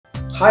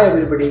Hi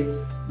everybody,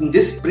 in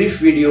this brief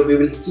video we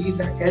will see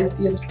the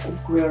healthiest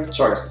cookware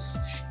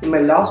choices. In my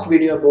last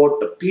video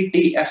about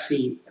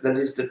PTFE, that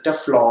is the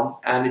Teflon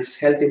and its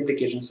health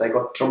implications, I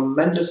got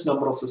tremendous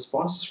number of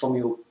responses from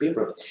you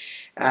people,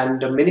 and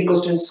many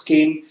questions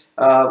came,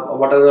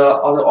 what are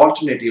the other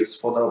alternatives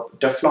for the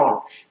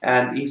Teflon,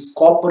 and is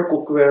copper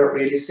cookware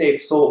really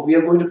safe? So we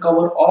are going to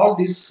cover all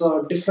these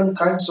different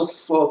kinds of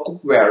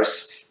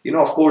cookwares.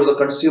 Of course, the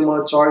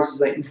consumer choice is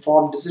the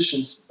informed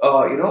decisions.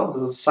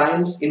 The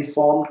science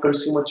informed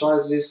consumer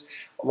choice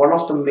is one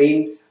of the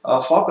main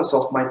focus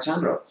of my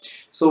channel.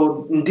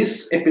 So in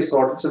this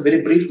episode, it's a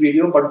very brief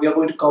video, but we are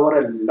going to cover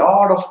a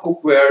lot of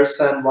cookwares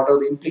and what are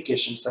the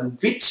implications and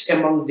which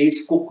among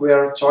these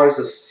cookware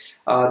choices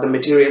the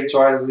material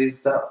choice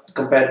is the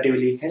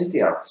comparatively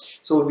healthier.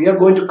 So we are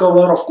going to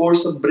cover, of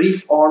course, a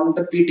brief on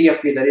the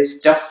PTFE, that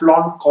is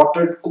Teflon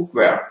coated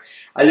cookware,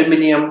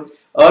 aluminium,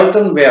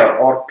 earthenware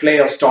or clay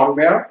or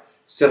stoneware,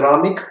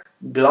 ceramic,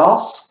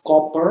 glass,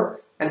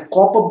 copper and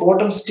copper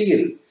bottom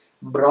steel,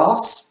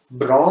 brass,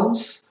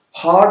 bronze,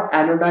 hard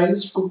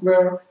anodized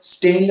cookware,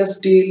 stainless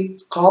steel,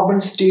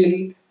 carbon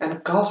steel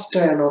and cast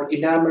iron or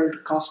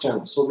enameled cast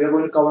iron. So we are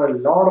going to cover a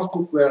lot of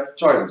cookware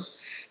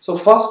choices. So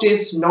first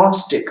is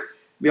non-stick.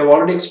 We have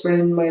already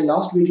explained in my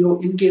last video.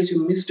 In case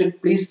you missed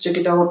it, please check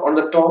it out on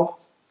the top.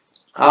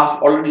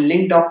 I've already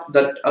linked up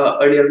that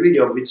earlier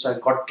video, which I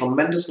got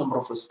tremendous number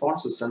of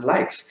responses and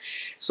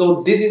likes.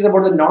 So this is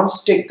about the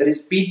non-stick, that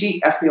is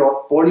PTFE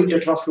or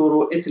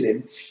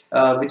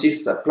polytetrafluoroethylene, which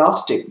is a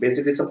plastic.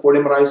 Basically, it's a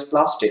polymerized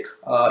plastic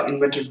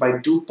invented by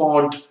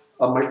DuPont,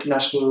 a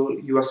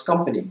multinational US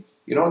company.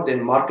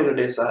 Then marketed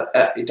as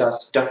it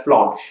as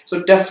Teflon.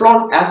 So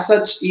Teflon as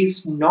such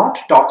is not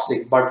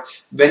toxic, but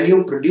when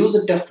you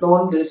produce a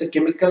Teflon, there is a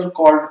chemical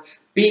called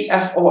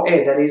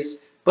PFOA, that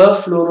is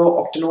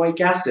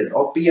perfluorooctanoic acid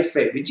or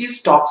PFA, which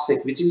is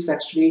toxic, which is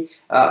actually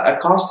a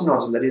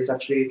carcinogen, that is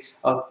actually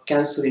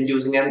cancer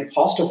inducing and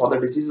host of other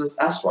diseases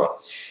as well.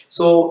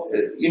 So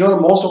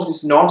most of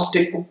this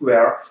non-stick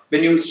cookware,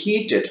 when you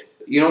heat it,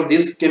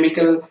 this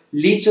chemical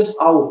leaches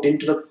out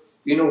into the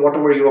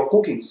whatever you are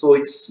cooking. So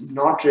it's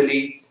not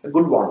really a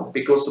good one,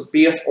 because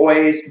the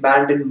PFOA is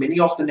banned in many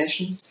of the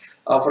nations.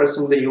 For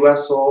example, the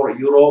US or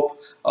Europe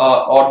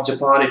or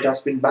Japan, it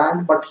has been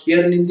banned, but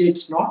here in India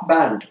it's not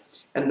banned,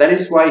 and that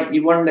is why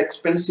even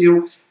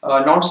expensive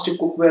non-stick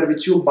cookware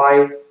which you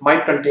buy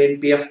might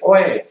contain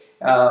PFOA.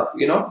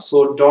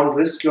 So don't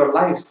risk your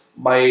life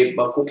by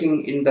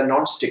cooking in the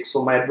non-stick.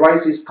 So my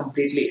advice is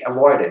completely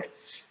avoid it.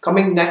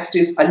 Coming next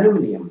is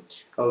aluminium,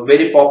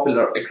 very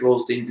popular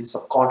across the Indian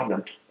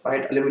subcontinent.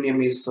 Right,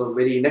 aluminium is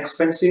very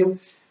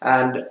inexpensive,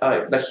 and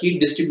the heat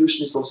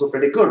distribution is also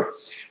pretty good.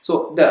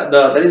 So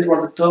that is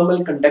what the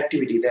thermal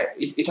conductivity there.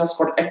 It has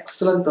got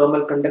excellent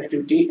thermal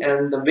conductivity,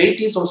 and the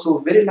weight is also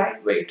very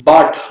lightweight.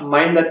 But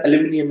mind that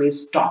aluminium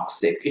is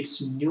toxic.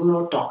 It's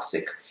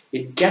neurotoxic.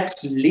 It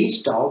gets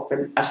leached out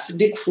when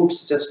acidic foods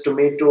such as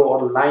tomato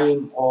or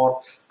lime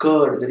or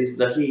curd, that is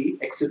dahi,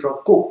 etc.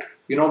 cooked.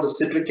 The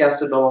citric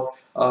acid or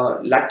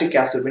lactic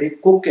acid, when you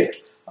cook it,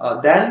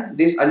 then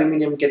this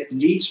aluminium get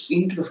leached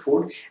into the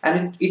food,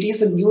 and it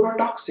is a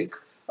neurotoxic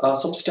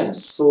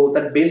substance. So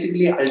that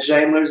basically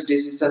Alzheimer's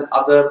disease and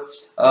other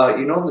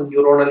the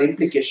neuronal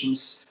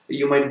implications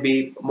you might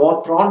be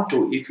more prone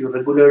to if you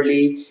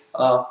regularly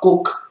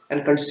cook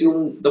and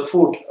consume the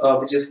food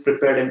which is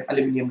prepared in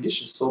aluminium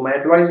dishes. So my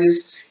advice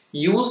is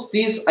use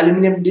this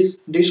aluminium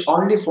dish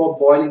only for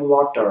boiling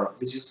water,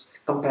 which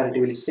is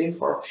comparatively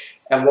safer.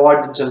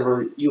 Avoid the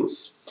general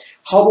use.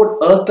 How about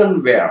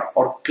earthenware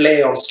or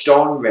clay or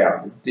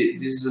stoneware?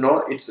 This is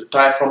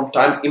it's from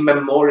time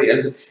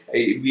immemorial.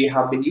 We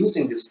have been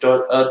using this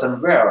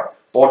earthenware,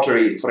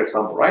 pottery, for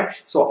example,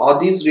 right? So are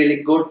these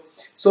really good?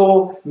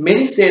 So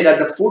many say that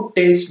the food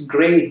tastes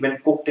great when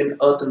cooked in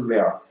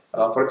earthenware.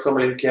 For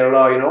example, in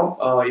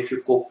Kerala, if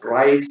you cook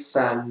rice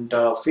and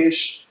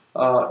fish,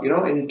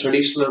 in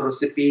traditional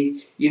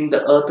recipe in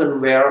the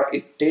earthenware,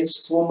 it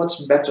tastes so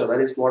much better.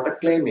 That is what a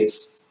claim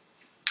is.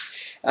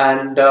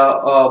 And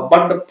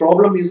but the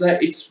problem is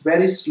that it's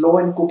very slow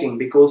in cooking,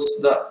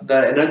 because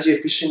the energy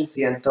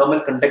efficiency and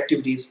thermal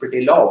conductivity is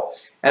pretty low,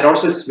 and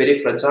also it's very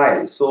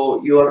fragile. So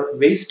you are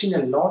wasting a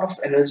lot of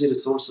energy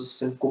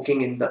resources in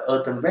cooking in the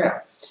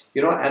earthenware,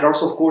 and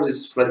also of course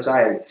it's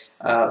fragile,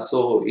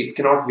 so it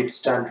cannot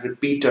withstand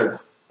repeated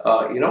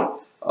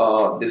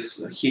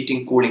this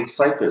heating cooling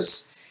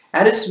cycles.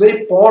 And it's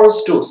very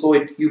porous too, so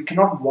you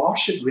cannot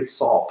wash it with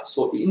soap.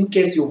 So in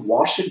case you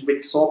wash it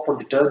with soap or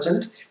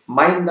detergent,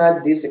 mind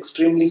that these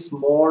extremely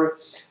small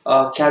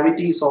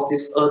cavities of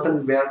this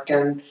earthenware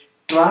can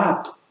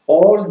trap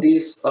all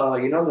these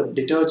the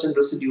detergent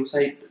residues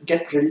and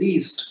get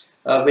released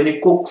when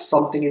you cook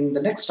something in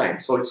the next time.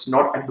 So it's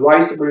not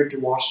advisable to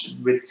wash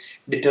it with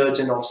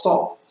detergent or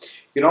soap.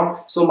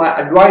 So my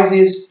advice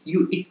is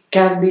it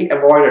can be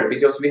avoided,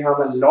 because we have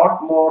a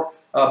lot more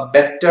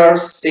better,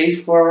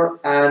 safer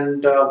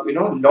and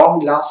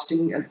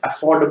long-lasting and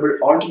affordable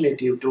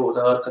alternative to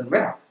the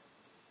earthenware.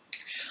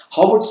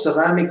 How about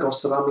ceramic or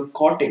ceramic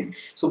coating?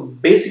 So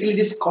basically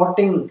this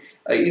coating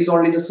is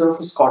only the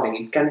surface coating.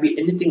 It can be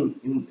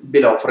anything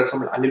below. For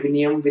example,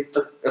 aluminium with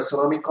a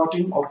ceramic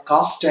coating or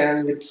cast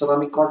iron with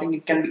ceramic coating.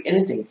 It can be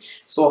anything.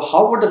 So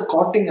how about the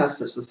coating as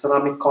such, the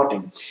ceramic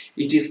coating?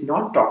 It is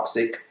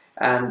non-toxic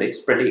and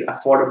it's pretty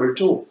affordable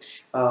too.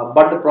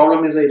 But the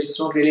problem is that it's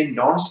not really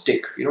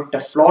non-stick. You know,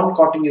 Teflon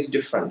coating is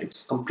different.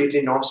 It's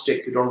completely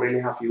non-stick. You don't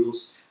really have to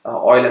use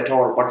oil at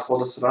all. But for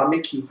the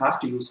ceramic, you have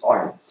to use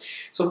oil.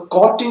 So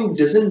coating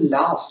doesn't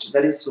last.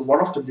 That is one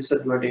of the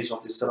disadvantages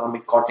of the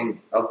ceramic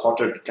coating,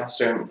 coated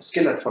cast iron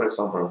skillet, for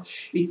example.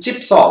 It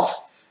chips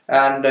off.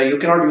 And you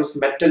cannot use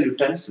metal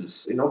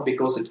utensils, you know,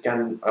 because it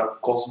can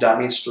cause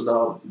damage to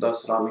the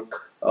ceramic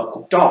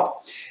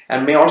cooktop,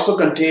 and may also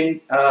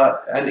contain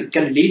and it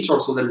can leach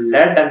also the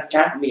lead and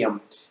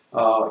cadmium.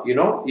 You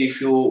know,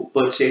 if you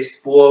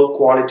purchase poor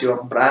quality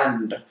or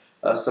brand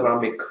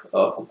ceramic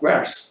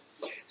cookwares.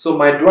 So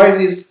my advice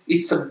is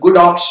it's a good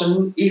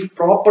option if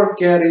proper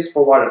care is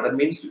provided. That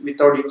means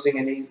without using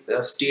any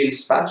steel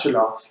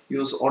spatula,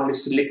 use only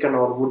silicon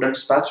or wooden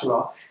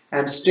spatula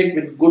and stick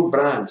with good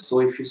brand. So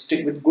if you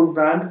stick with good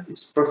brand,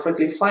 it's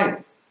perfectly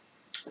fine.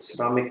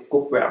 Ceramic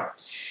cookware.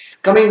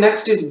 Coming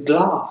next is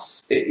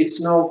glass.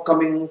 It's now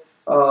coming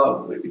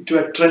to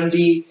a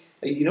trendy,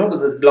 you know,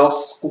 the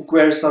glass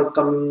cookwares are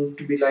coming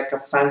to be like a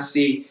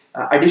fancy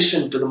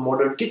addition to the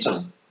modern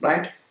kitchen,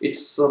 right?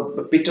 It's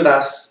pictured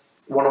as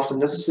one of the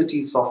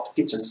necessities of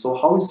the kitchen. So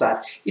how is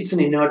that? It's an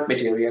inert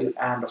material,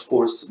 and of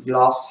course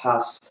glass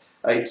has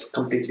it's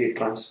completely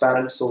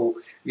transparent, so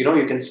you know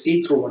you can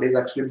see through what is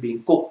actually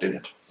being cooked in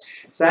it.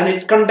 So, and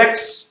it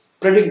conducts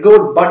pretty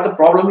good, but the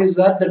problem is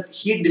that the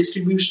heat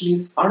distribution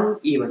is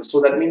uneven.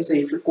 So that means that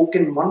if you cook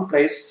in one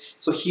place,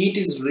 so heat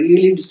is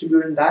really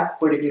distributed in that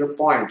particular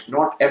point,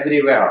 not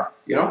everywhere,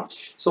 you know.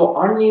 So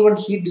uneven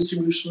heat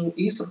distribution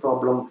is a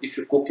problem if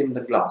you cook in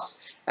the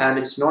glass, and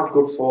it's not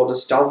good for the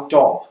stove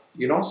top,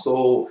 you know.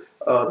 So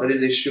there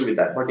is an issue with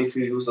that. But if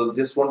you use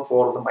this one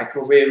for the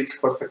microwave,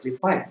 it's perfectly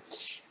fine.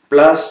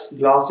 Plus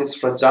glass is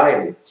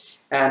fragile,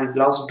 and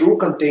glass do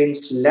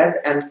contains lead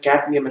and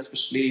cadmium,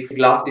 especially if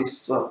glass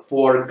is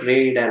poor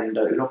grade and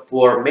you know,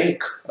 poor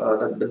make.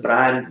 The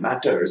brand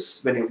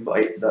matters when you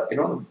buy the, you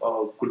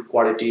know, good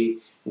quality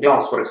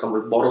glass. For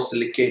example,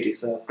 borosilicate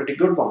is a pretty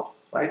good one,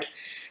 right?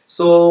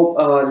 So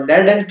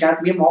lead and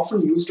cadmium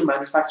often used to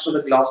manufacture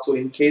the glass. So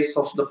in case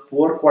of the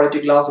poor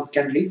quality glass, it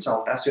can leach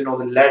out. As you know,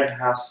 the lead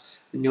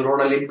has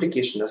neuronal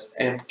implications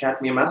and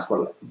cadmium as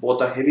well.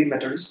 Both are heavy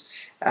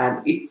metals,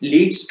 and it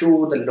leads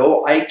to the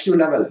low IQ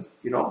level,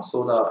 you know,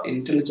 so the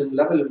intelligence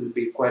level will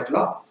be quite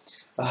low.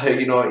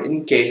 You know,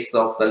 in case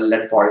of the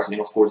lead poisoning,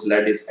 of course,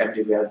 lead is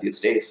everywhere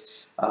these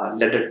days.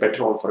 Leaded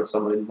petrol, for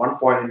example, in one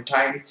point in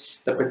time,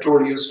 the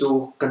petrol used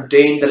to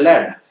contain the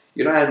lead,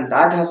 you know, and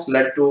that has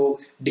led to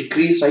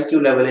decreased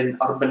IQ level in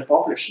urban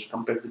population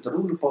compared with the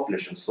rural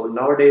population. So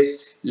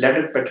nowadays,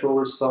 leaded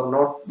petrols are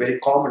not very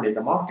common in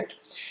the market.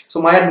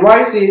 So my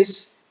advice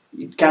is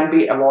it can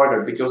be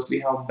avoided because we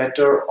have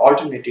better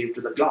alternative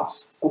to the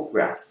glass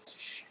cookware.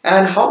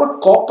 And how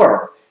about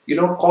copper? You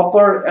know,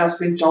 copper has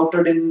been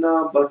touted in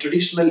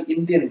traditional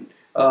Indian,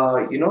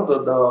 you know,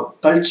 the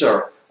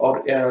culture,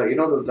 or you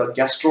know, the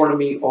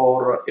gastronomy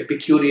or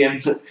Epicurean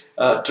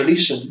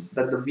tradition,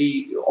 that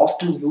we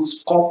often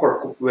used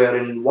copper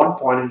cookware in one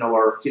point in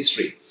our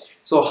history.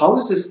 So how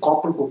is this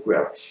copper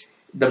cookware?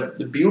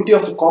 The beauty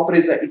of the copper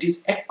is that it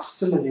is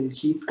excellent in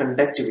heat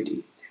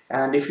conductivity.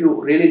 And if you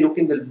really look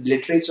in the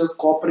literature,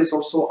 copper is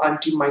also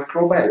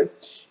antimicrobial.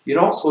 You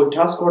know, so it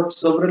has got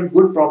several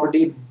good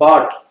property,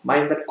 but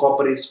mind that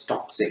copper is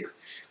toxic.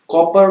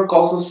 Copper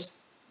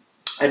causes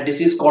a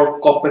disease called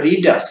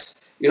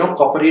copperitis. You know,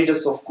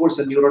 copperitis, of course,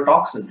 a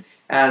neurotoxin,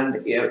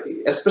 and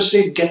especially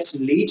it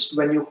gets leached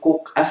when you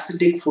cook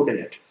acidic food in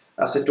it.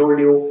 As I told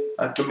you,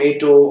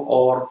 tomato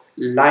or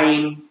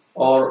lime,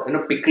 or you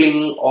know,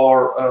 pickling,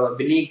 or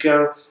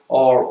vinegar,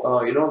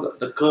 or you know,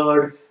 the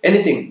curd,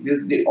 anything.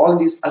 All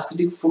these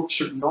acidic food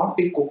should not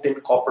be cooked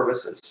in copper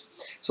vessels.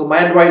 So my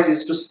advice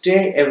is to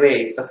stay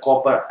away the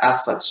copper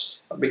as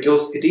such,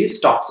 because it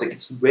is toxic.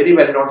 It's very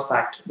well known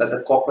fact that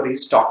the copper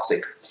is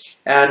toxic.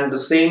 And the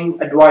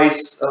same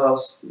advice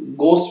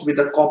goes with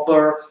the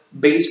copper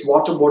based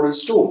water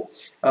bottles too.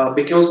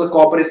 Because the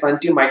copper is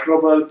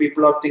antimicrobial,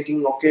 people are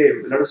thinking, okay,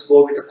 let us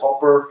go with the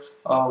copper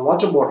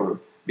water bottle,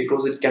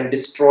 because it can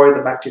destroy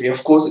the bacteria.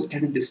 Of course, it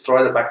can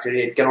destroy the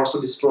bacteria. It can also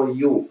destroy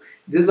you.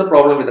 This is the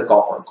problem with the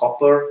copper.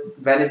 Copper,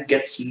 when it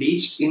gets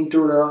leached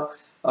into the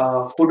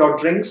food or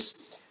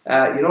drinks,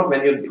 you know,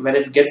 when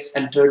it gets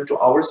entered to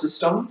our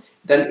system,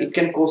 then it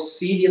can cause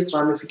serious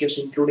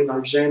ramifications, including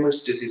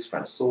Alzheimer's disease,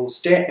 friends. So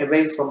stay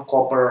away from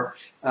copper,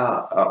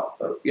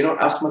 you know,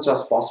 as much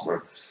as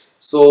possible.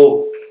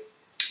 So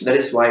that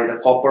is why the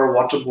copper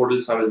water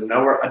bottles, I will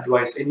never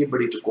advise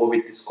anybody to go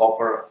with this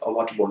copper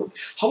water bottle.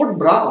 How about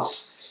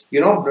brass? You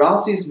know,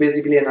 brass is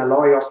basically an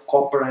alloy of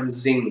copper and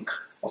zinc.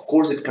 Of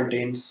course, it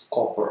contains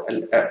copper,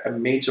 a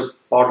major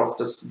part of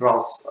this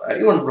brass,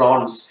 even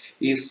bronze.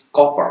 is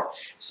copper.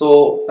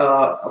 So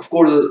of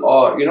course,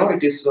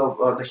 it is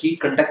the heat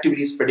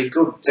conductivity is pretty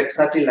good. It's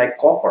exactly like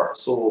copper.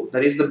 So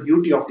that is the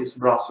beauty of these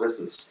brass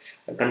vessels.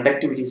 The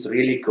conductivity is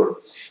really good.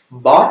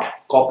 But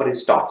copper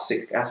is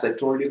toxic. As I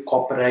told you,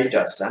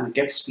 copperitis and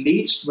gets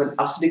leached when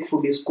acidic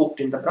food is cooked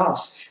in the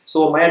brass.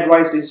 So my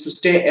advice is to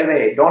stay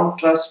away. Don't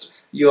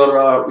trust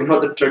your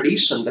the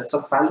tradition. That's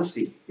a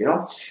fallacy,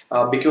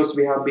 because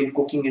we have been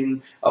cooking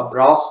in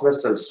brass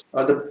vessels.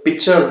 The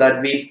picture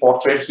that we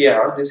portrayed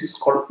here, this is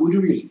called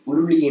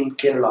uruli in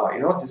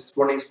Kerala. This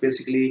one is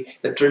basically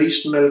the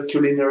traditional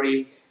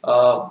culinary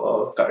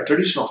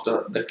tradition of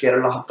the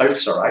Kerala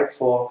culture, right?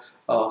 For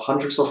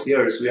hundreds of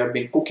years we have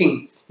been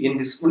cooking in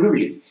this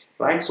uruli,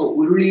 right? So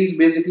uruli is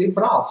basically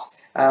brass.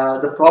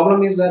 The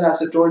problem is that,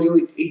 as I told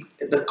you,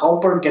 the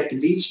copper get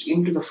leached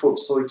into the food,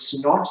 so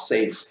it's not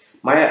safe.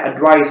 My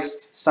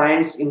advice,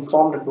 science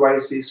informed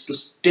advice, is to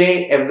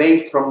stay away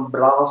from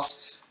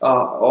brass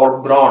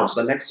or bronze.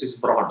 The next is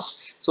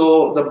bronze.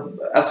 So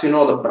as you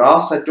know, the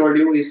brass, I told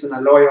you, is an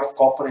alloy of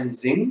copper and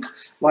zinc,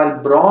 while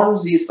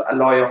bronze is the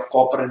alloy of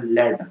copper and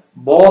lead.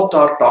 Both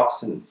are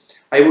toxin.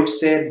 I would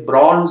say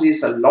bronze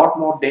is a lot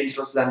more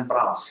dangerous than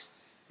brass.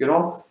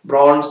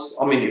 Bronze,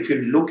 I mean, if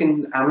you look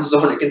in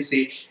Amazon, you can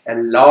see a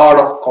lot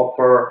of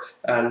copper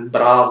and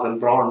brass and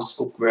bronze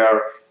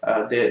cookware.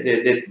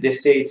 They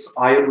say it's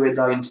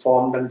Ayurveda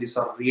informed and these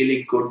are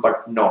really good,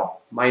 but no,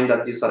 mind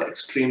that these are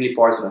extremely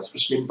poisonous,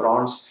 especially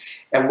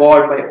bronze.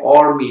 Avoid by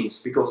all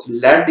means, because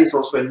lead is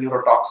also a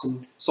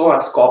neurotoxin, so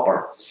as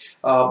copper.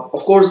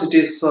 Of course, it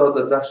is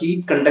the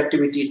heat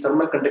conductivity,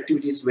 thermal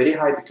conductivity is very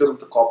high because of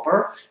the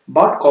copper,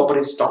 but copper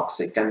is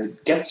toxic and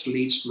it gets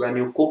leached when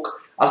you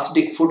cook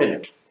acidic food in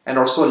it. And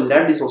also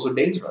lead is also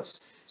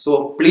dangerous.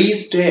 So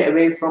please stay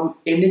away from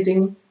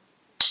anything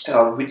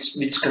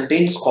which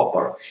contains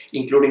copper,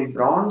 including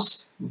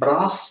bronze,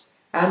 brass,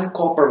 and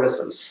copper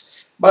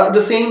vessels. But at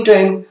the same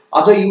time,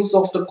 other use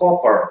of the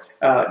copper,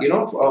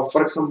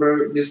 for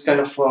example, this kind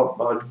of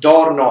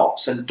door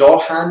knobs and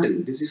door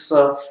handle. This is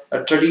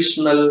a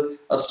traditional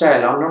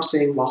style. I'm not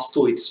saying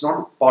Vastu. It's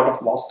not part of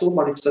Vastu,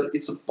 but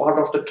it's a part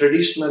of the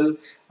traditional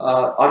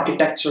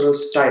architectural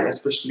style,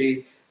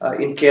 especially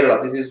in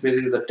Kerala. This is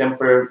basically the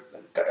temple.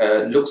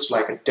 Looks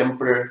like a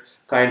temple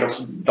kind of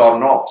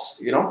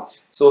doorknobs,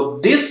 So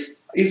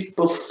this is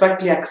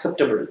perfectly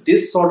acceptable.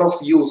 This sort of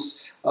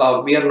use,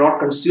 we are not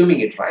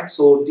consuming it, right?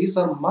 So these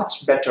are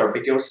much better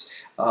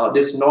because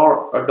this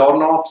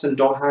doorknobs and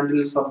door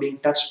handles are being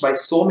touched by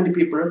so many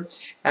people.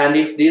 And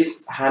if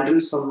these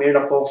handles are made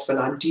up of an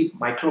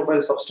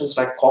antimicrobial substance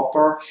like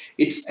copper,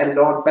 it's a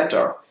lot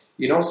better,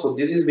 So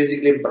this is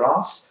basically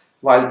brass,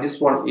 while this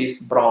one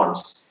is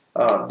bronze.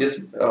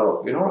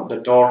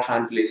 The door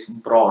handle is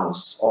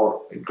bronze,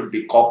 or it could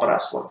be copper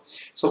as well.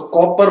 So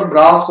copper,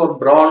 brass, or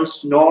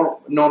bronze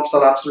knobs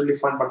are absolutely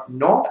fine, but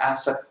not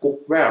as a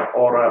cookware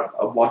or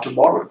a water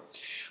bottle.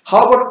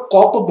 How about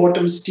copper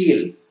bottom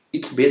steel?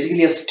 It's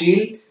basically a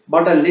steel,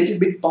 but a little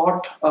bit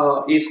part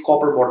is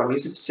copper bottom.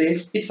 Is it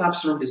safe? It's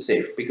absolutely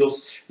safe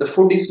because the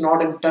food is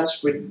not in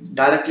touch with,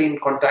 directly in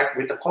contact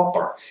with the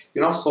copper,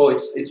 so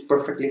it's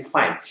perfectly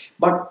fine.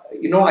 But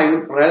I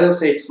would rather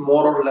say it's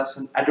more or less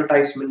an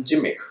advertisement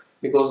gimmick,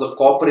 because the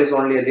copper is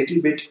only a little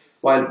bit,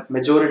 while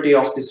majority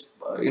of this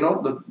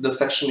the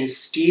section is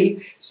steel.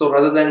 So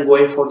rather than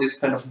going for this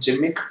kind of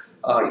gimmick,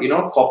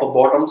 copper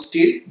bottom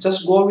steel,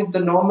 just go with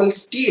the normal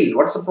steel.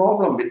 What's the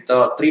problem with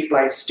the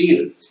 3-ply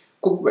steel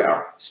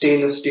cookware?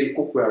 Stainless steel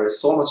cookware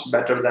is so much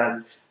better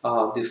than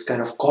this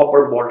kind of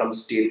copper bottom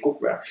steel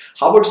cookware.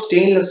 How about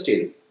stainless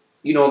steel?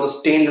 The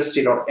stainless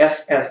steel, or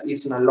SS,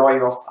 is an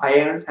alloy of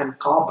iron and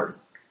carbon.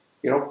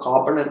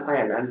 Carbon and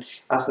iron, and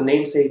as the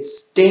name says, it's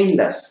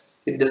stainless.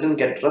 It doesn't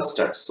get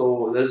rusted,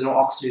 so there's no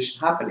oxidation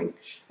happening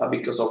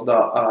because of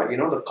the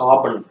the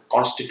carbon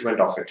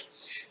constituent of it.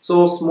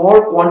 So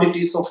small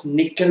quantities of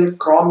nickel,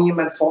 chromium,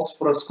 and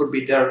phosphorus could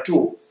be there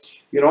too.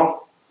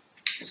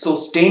 So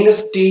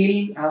stainless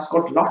steel has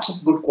got lots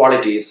of good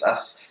qualities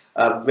as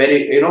an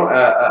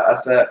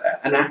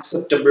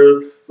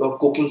acceptable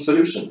cooking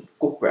solution,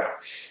 cookware.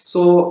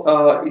 So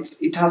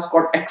it has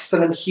got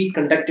excellent heat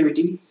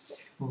conductivity,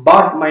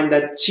 but mind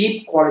that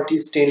cheap quality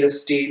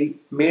stainless steel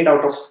made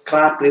out of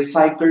scrap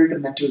recycled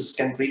metals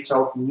can reach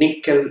out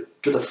nickel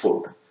to the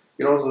food.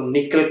 So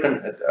nickel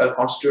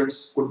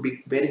constituents could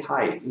be very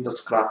high in the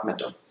scrap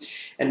metal,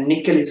 and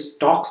nickel is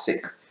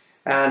toxic.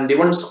 And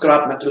even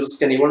scrap metals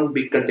can even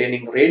be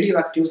containing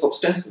radioactive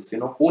substances.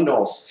 Who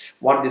knows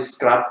what these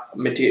scrap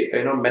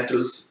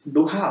metals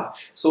do have.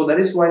 So that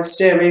is why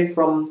stay away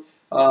from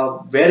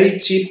very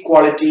cheap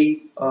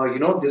quality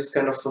this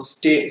kind of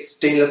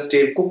stainless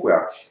steel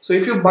cookware. So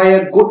if you buy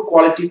a good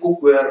quality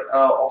cookware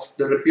of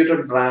the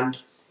reputed brand,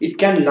 it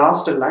can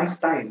last a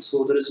lifetime.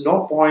 So there is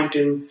no point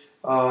in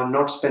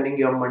not spending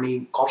your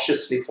money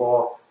cautiously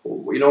for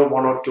 1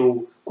 or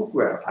 2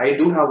 cookware. I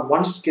do have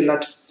one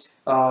skillet.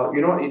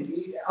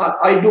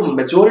 I do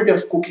majority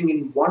of cooking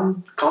in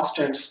one cast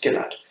iron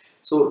skillet.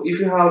 So if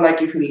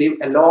you live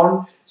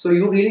alone, so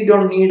you really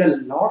don't need a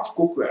lot of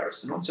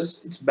cookwares.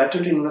 Just it's better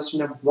to invest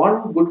in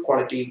one good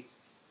quality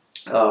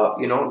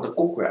the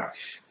cookware.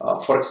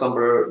 For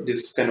example,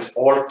 this kind of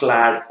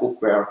all-clad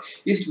cookware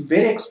is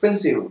very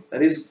expensive.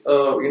 That is,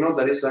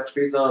 that is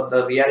actually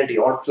the reality.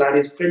 All-clad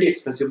is pretty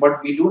expensive,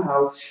 but we do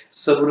have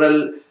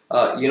several,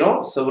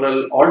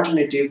 several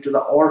alternative to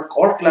the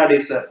all-clad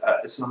is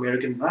an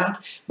American brand,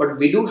 but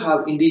we do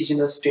have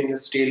indigenous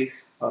stainless steel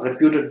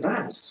reputed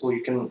brands, so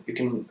you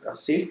can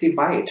safely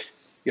buy it.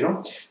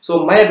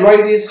 So my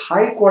advice is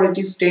high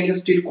quality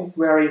stainless steel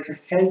cookware is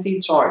a healthy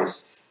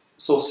choice,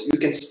 so you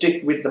can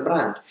stick with the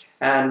brand.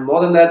 And more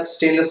than that,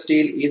 stainless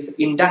steel is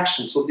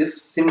induction, so this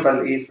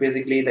symbol is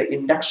basically the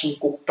induction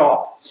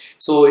cooktop.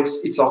 So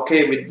it's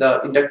okay with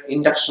the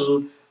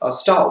induction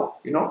stove,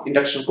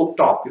 induction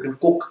cooktop. You can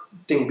cook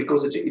thing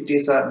because it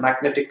is a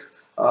magnetic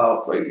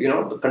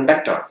the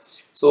conductor.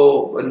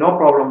 So no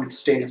problem with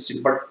stainless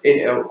steel. But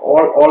in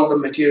all the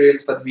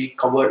materials that we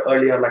covered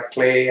earlier, like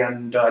clay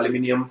and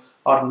aluminum,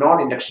 are not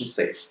induction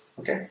safe.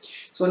 Okay,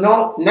 so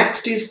now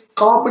next is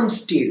carbon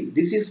steel.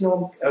 This is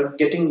now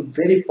getting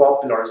very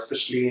popular,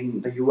 especially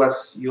in the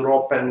US,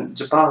 Europe and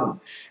Japan.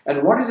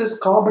 And what is this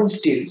carbon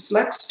steel? It's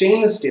like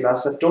stainless steel.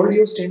 As I told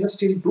you, stainless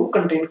steel do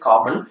contain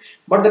carbon,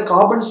 but the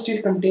carbon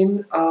steel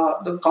contain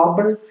the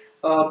carbon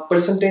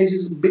percentage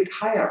is a bit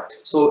higher.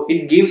 So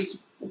it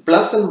gives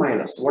plus and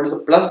minus. What is a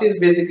plus is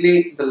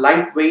basically the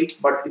lightweight,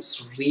 but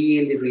it's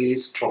really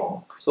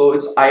strong. So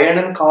it's iron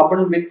and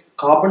carbon, with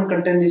carbon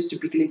content is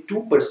typically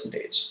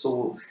 2%.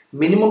 So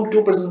minimum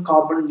 2%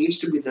 carbon needs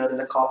to be there in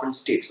the carbon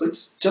state. So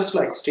it's just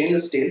like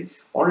stainless steel,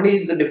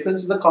 only the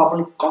difference is the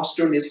carbon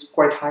constituent is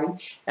quite high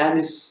and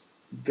is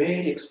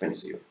very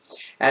expensive.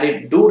 And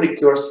it do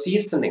require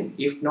seasoning.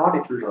 If not,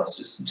 it will rust.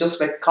 It's just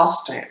like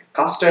cast iron.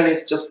 Cast iron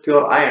is just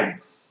pure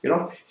iron.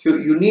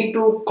 You need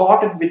to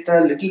coat it with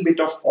a little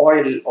bit of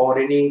oil or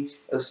any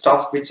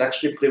stuff which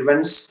actually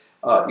prevents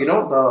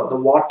the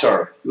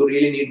water. You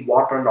really need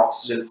water and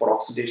oxygen for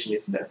oxidation,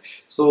 isn't it?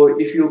 So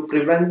if you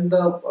prevent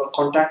the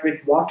contact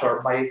with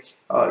water by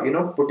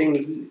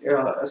putting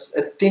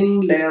a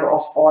thin layer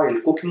of oil,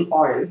 cooking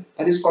oil,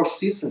 that is called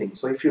seasoning.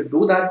 So if you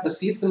do that, the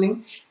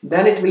seasoning,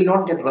 then it will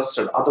not get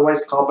rusted.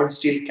 Otherwise carbon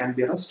steel can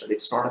be rusted.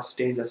 It's not a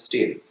stainless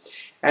steel.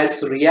 And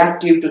it's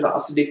reactive to the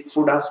acidic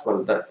food as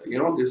well,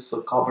 this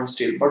carbon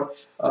steel.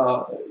 But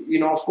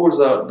of course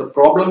the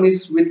problem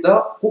is with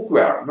the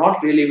cookware,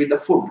 not really with the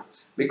food,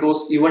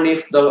 because even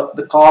if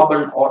the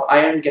carbon or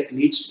iron get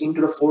leached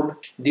into the food,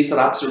 these are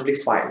absolutely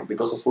fine,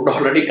 because the food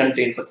already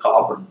contains a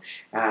carbon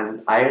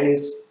and iron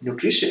is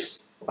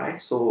nutritious, right?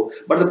 So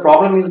but the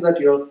problem is that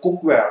your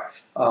cookware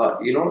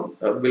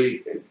will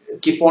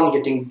keep on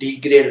getting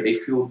degraded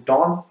if you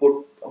don't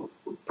put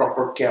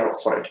proper care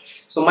for it.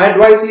 So my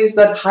advice is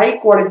that high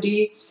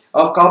quality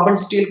carbon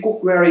steel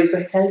cookware is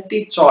a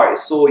healthy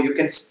choice, so you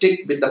can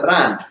stick with the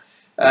brand.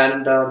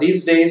 And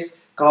these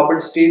days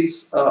carbon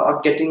steels are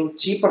getting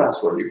cheaper as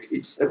well.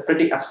 It's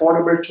pretty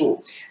affordable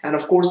too. And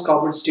of course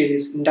carbon steel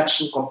is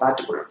induction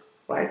compatible,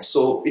 right?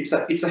 So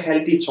it's a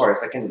healthy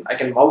choice. I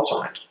can vouch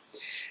on it.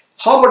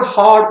 How about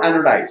hard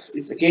anodized?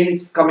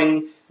 It's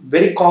coming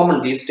very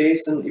common these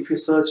days, and if you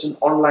search in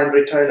online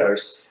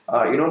retailers,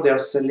 they are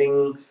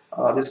selling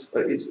this.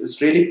 It's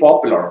really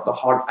popular, the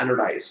hard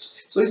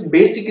anodized. So it's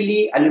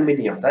basically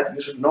aluminum. That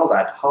you should know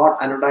that hard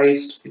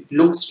anodized. It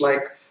looks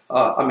like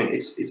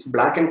it's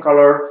black in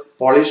color,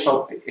 polished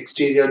out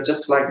exterior,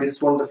 just like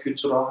this one. The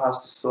Futura has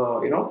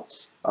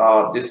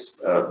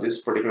this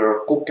this particular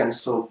cook and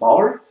serve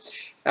bowl.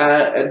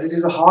 This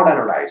is a hard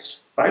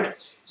anodized,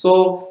 right?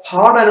 So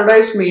hard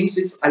anodized means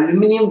it's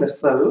aluminum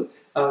vessel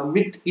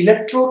with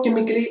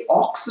electrochemically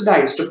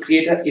oxidized to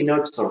create an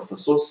inert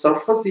surface. So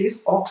surface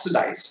is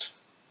oxidized,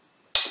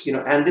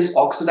 and this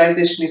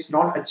oxidization is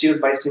not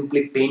achieved by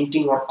simply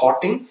painting or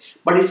coating,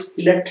 but it's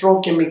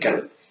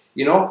electrochemical.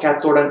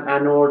 Cathode and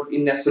anode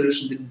in a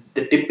solution,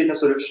 the dip in a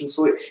solution.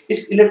 So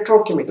it's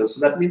electrochemical.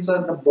 So that means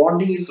that the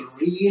bonding is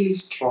really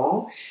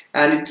strong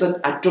and it's at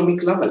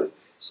atomic level.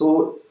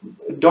 So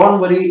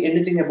don't worry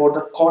anything about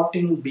the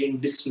coating being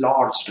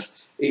dislodged.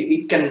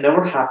 It can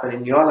never happen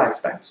in your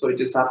lifetime. So it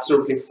is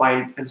absolutely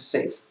fine and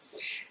safe.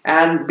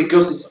 And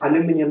because it's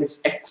aluminum,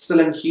 it's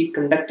excellent heat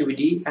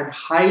conductivity, and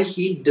high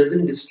heat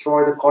doesn't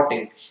destroy the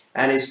coating,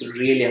 and it's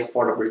really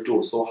affordable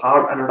too. So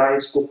hard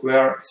anodized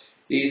cookware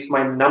is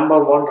my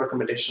 #1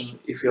 recommendation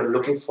if you're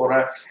looking for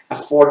a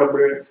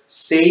affordable,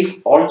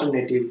 safe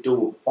alternative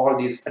to all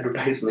these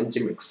advertisement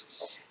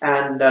gimmicks.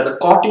 And the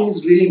coating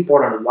is really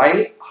important.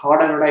 Why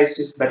hard anodized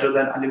is better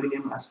than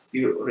aluminum? As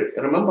you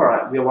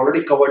remember, we have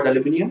already covered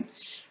aluminum.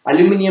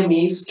 Aluminum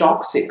is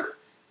toxic,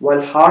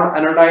 while hard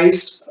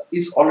anodized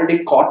is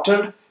already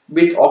coated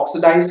with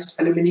oxidized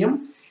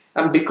aluminum.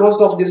 And because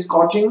of this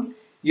coating,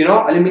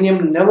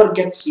 aluminum never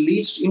gets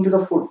leached into the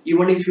food,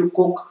 even if you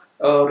cook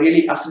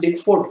really acidic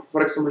food,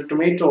 for example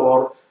tomato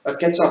or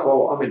ketchup,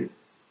 or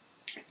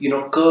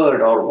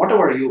curd or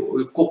whatever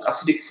you cook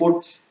acidic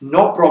food,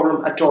 no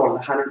problem at all,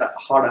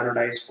 hard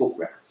anodized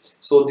cookware.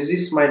 So this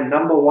is my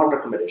 #1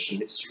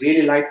 recommendation. It's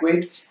really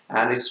lightweight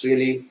and it's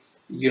really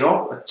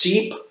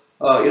cheap,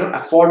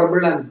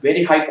 affordable and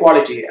very high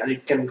quality, and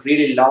it can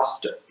really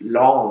last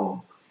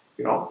long.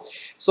 you know.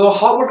 So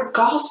how about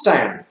cast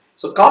iron?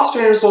 So cast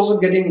iron is also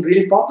getting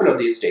really popular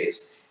these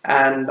days.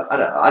 And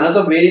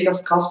another variant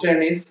of cast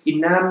iron is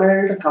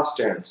enameled cast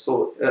iron.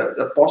 So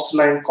the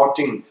porcelain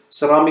coating,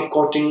 ceramic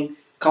coating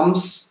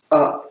comes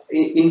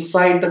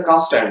inside the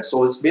cast iron.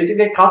 So it's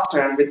basically a cast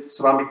iron with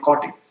ceramic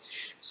coating.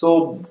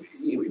 So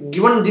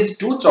given these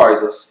two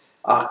choices,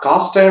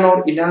 cast iron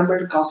or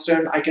enameled cast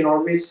iron, I can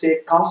always say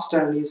cast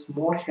iron is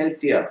more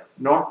healthier,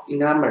 not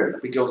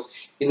enameled,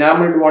 because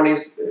enameled one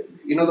is,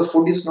 the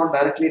food is not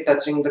directly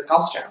touching the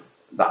cast iron,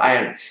 the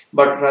iron,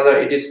 but rather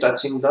it is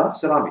touching the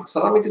ceramic.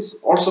 Ceramic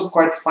is also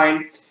quite fine,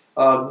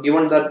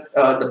 given that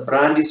the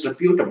brand is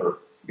reputable,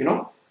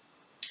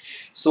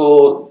 So,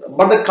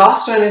 but the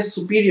cast iron is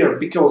superior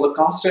because the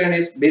cast iron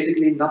is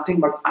basically nothing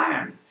but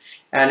iron.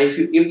 And if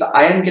the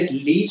iron get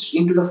leached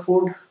into the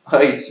food,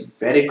 it's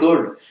very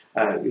good.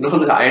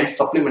 The iron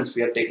supplements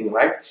we are taking,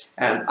 right?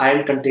 And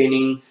iron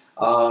containing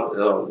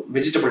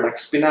vegetable like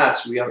spinach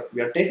we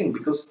are taking,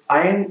 because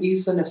iron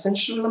is an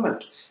essential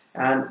element.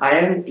 And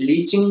iron,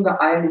 leaching the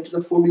iron into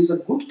the food is a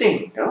good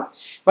thing,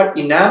 But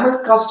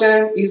enameled cast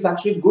iron is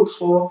actually good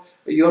for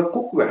your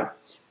cookware,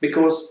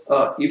 because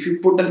if you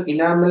put an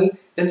enamel,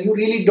 then you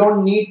really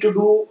don't need to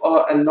do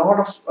a lot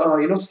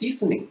of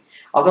seasoning.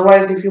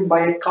 Otherwise, if you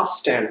buy a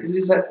cast iron, this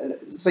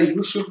is a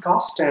usual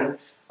cast iron,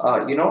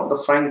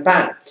 the frying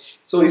pan.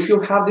 So if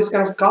you have this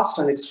kind of cast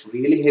iron, it's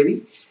really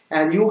heavy,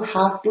 and you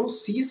have to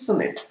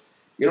season it.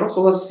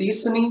 So the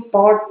seasoning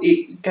part,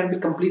 it can be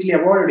completely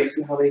avoided if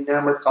you have an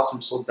enamel cast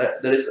iron. So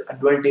there is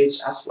advantage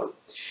as well.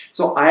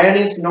 So iron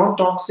is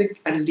non-toxic,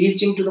 and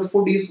leaching to the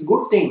food is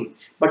good thing,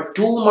 but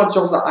too much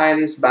of the iron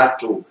is bad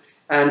too,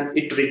 and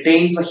it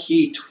retains the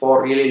heat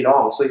for really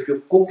long. So if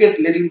you cook it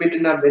a little bit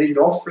in a very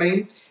low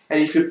flame, and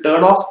if you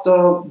turn off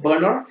the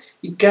burner,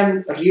 it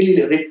can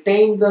really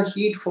retain the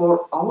heat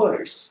for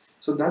hours.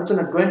 So that's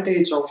an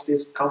advantage of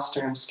this cast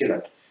iron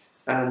skillet.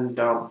 And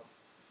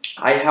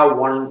I have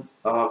one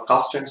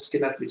cast iron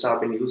skillet which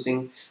I've been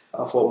using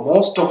for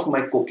most of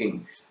my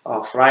cooking,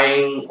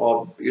 frying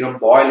or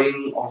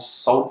boiling or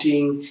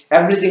sauteing.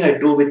 Everything I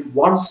do with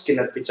one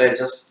skillet, which I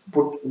just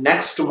put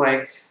next to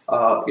my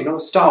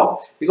stove,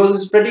 because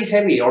it's pretty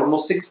heavy,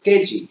 almost 6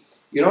 kg.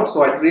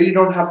 So I really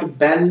don't have to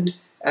bend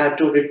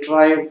to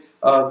retrieve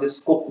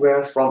this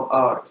cookware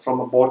from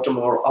a bottom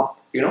or up.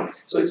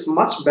 So it's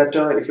much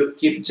better if you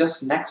keep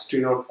just next to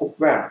your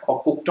cookware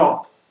or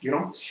cooktop.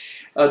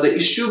 The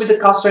issue with the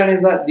cast iron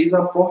is that these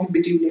are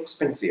prohibitively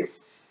expensive,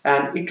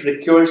 and it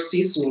requires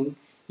seasoning.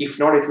 If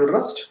not, it will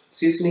rust.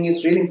 Seasoning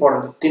is really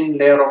important, a thin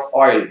layer of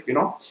oil,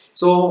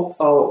 So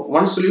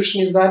one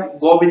solution is that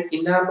go with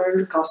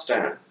enameled cast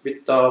iron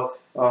with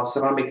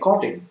ceramic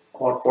coating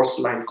or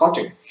porcelain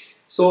coating.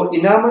 So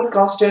enameled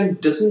cast iron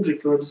doesn't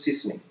require the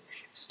seasoning.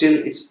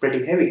 Still, it's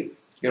pretty heavy,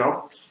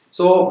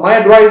 So my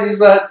advice is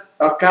that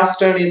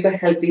cast iron is a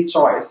healthy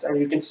choice,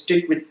 and you can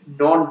stick with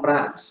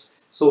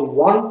non-brands. So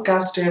one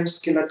cast iron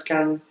skillet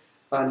can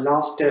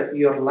last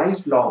your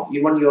lifelong.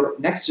 Even your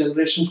next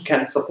generation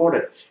can support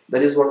it.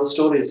 That is what the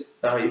story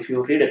is, if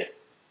you read it.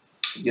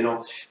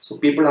 So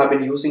people have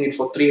been using it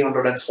for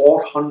 300 and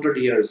 400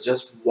 years,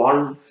 just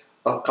one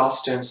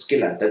cast iron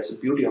skillet. That's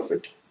the beauty of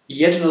it.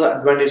 Yet another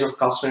advantage of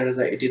cast iron is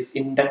that it is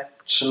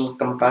induction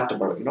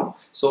compatible,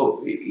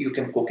 so you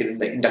can cook it in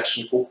the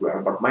induction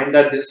cookware. But mind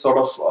that this sort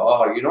of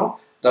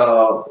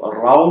the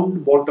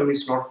round bottom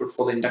is not good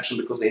for the induction,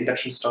 because the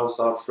induction stoves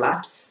are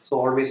flat. So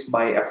always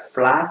buy a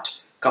flat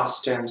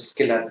cast iron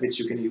skillet, which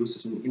you can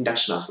use it in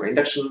induction as well.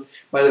 Induction,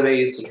 by the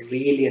way, is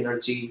really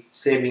energy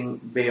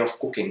saving way of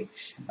cooking,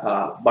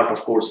 but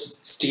of course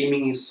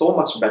steaming is so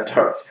much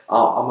better.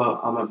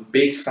 I'm a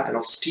big fan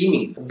of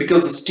steaming,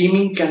 because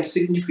steaming can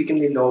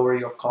significantly lower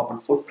your carbon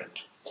footprint.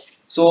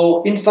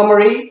 So in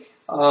summary,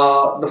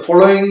 the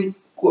following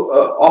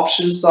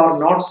options are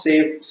not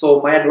safe,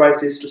 so my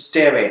advice is to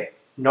stay away.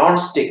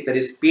 Non-stick, that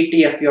is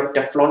PTFE or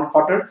Teflon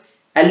coated,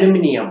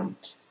 aluminium,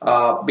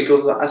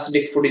 because the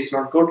acidic food is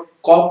not good,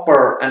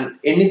 copper, and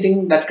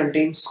anything that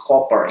contains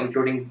copper,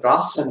 including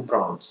brass and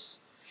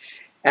bronze.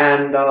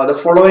 And the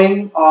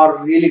following are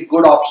really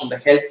good option, the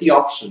healthy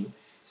option: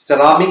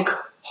 ceramic,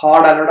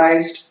 hard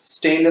anodized,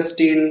 stainless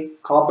steel,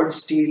 carbon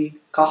steel,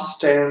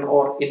 cast iron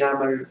or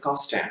enameled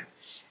cast iron.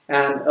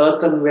 And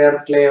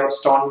earthenware, clay or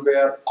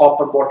stoneware,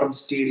 copper bottom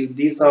steel,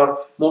 these are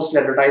mostly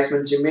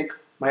advertisement gimmick.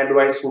 My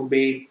advice would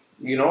be,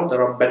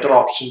 there are better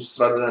options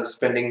rather than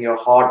spending your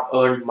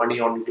hard-earned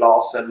money on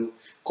glass and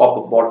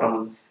copper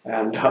bottom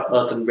and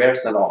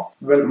earthenwares and all.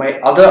 Well, my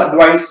other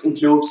advice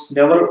includes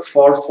never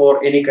fall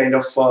for any kind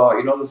of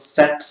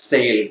set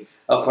sale.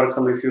 For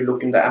example, if you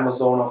look in the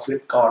Amazon or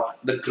Flipkart,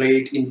 the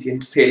great Indian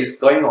sale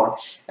is going on,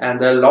 and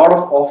there are a lot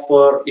of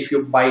offer if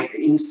you buy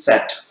in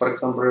set. For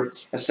example,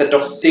 a set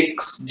of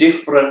 6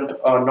 different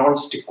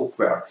non-stick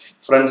cookware.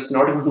 Friends,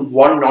 not even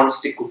one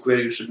non-stick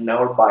cookware you should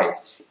never buy,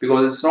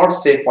 because it's not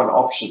safe one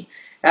option.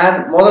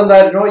 And more than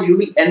that, you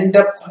will end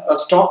up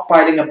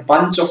stockpiling a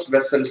bunch of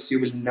vessels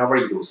you will never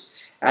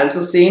use. And it's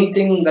the same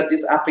thing that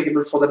is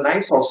applicable for the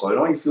knives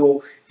also. If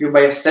you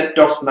buy a set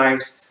of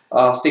knives,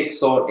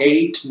 6 or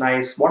 8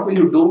 knives, what will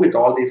you do with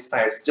all these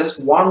knives?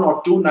 Just 1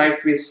 or 2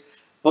 knife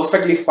is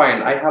perfectly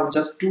fine. I have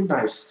just 2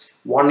 knives.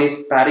 One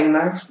is paring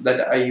knife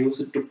that I use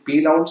it to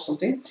peel out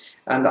something,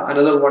 and the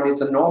another one is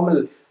a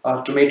normal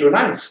tomato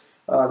knife.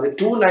 The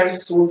 2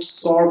 knives would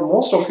solve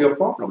most of your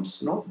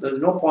problems. No, there's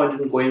no point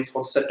in going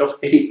for a set of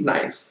 8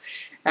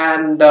 knives.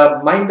 And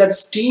mind that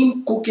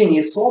steam cooking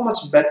is so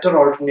much better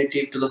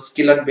alternative to the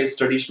skillet based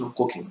traditional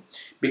cooking,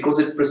 because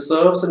it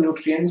preserves the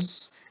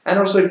nutrients and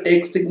also it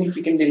takes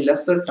significantly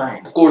lesser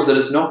time. Of course, there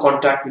is no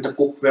contact with the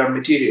cookware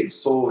material,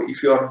 so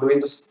if you are doing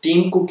the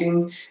steam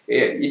cooking,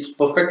 it's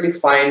perfectly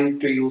fine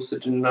to use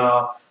it in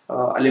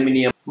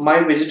aluminium. My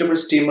vegetable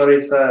steamer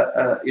is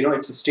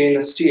it's a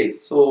stainless steel,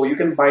 so you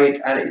can buy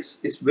it, and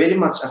it's very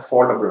much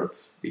affordable.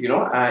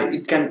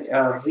 It can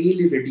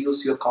really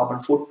reduce your carbon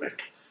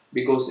footprint,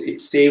 because it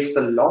saves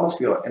a lot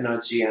of your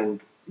energy and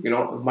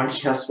money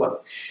as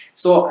well.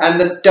 So, and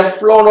the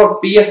Teflon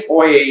or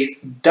PFOA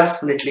is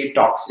definitely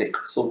toxic,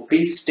 so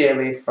please stay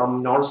away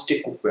from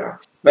non-stick cookware.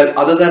 Well,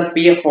 other than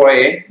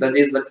PFOA, that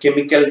is the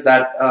chemical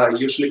that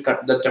usually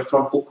the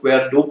Teflon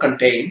cookware do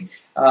contain,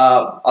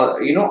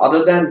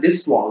 other than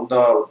this one,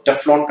 the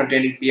Teflon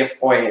containing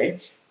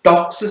PFOA,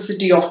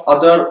 toxicity of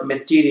other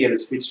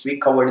materials which we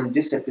covered in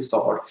this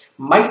episode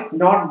might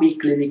not be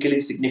clinically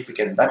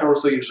significant. That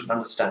also you should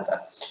understand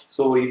that.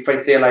 So if I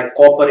say like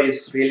copper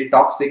is really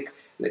toxic,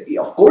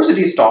 of course it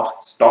is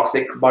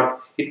toxic,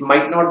 but it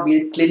might not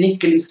be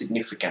clinically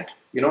significant.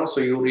 So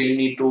you really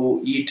need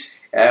to eat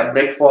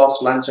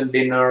breakfast, lunch and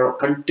dinner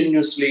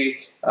continuously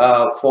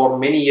for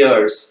many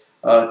years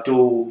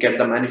to get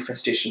the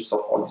manifestations of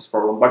all this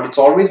problem. But it's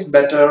always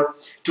better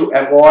to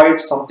avoid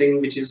something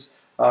which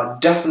is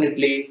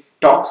definitely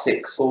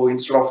toxic. So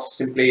instead of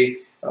simply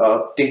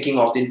thinking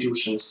of the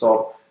intuitions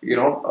or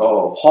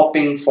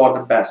hoping for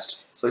the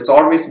best, so it's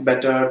always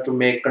better to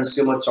make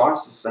consumer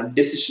choices and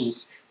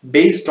decisions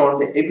based on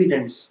the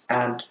evidence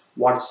and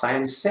what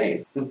science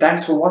say. And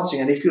thanks for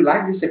watching, and if you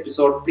like this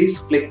episode,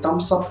 please click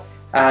thumbs up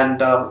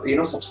and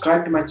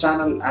subscribe to my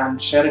channel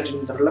and share it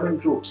in the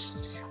relevant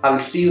groups. I will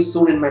see you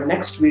soon in my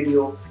next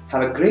video.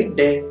 Have a great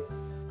day.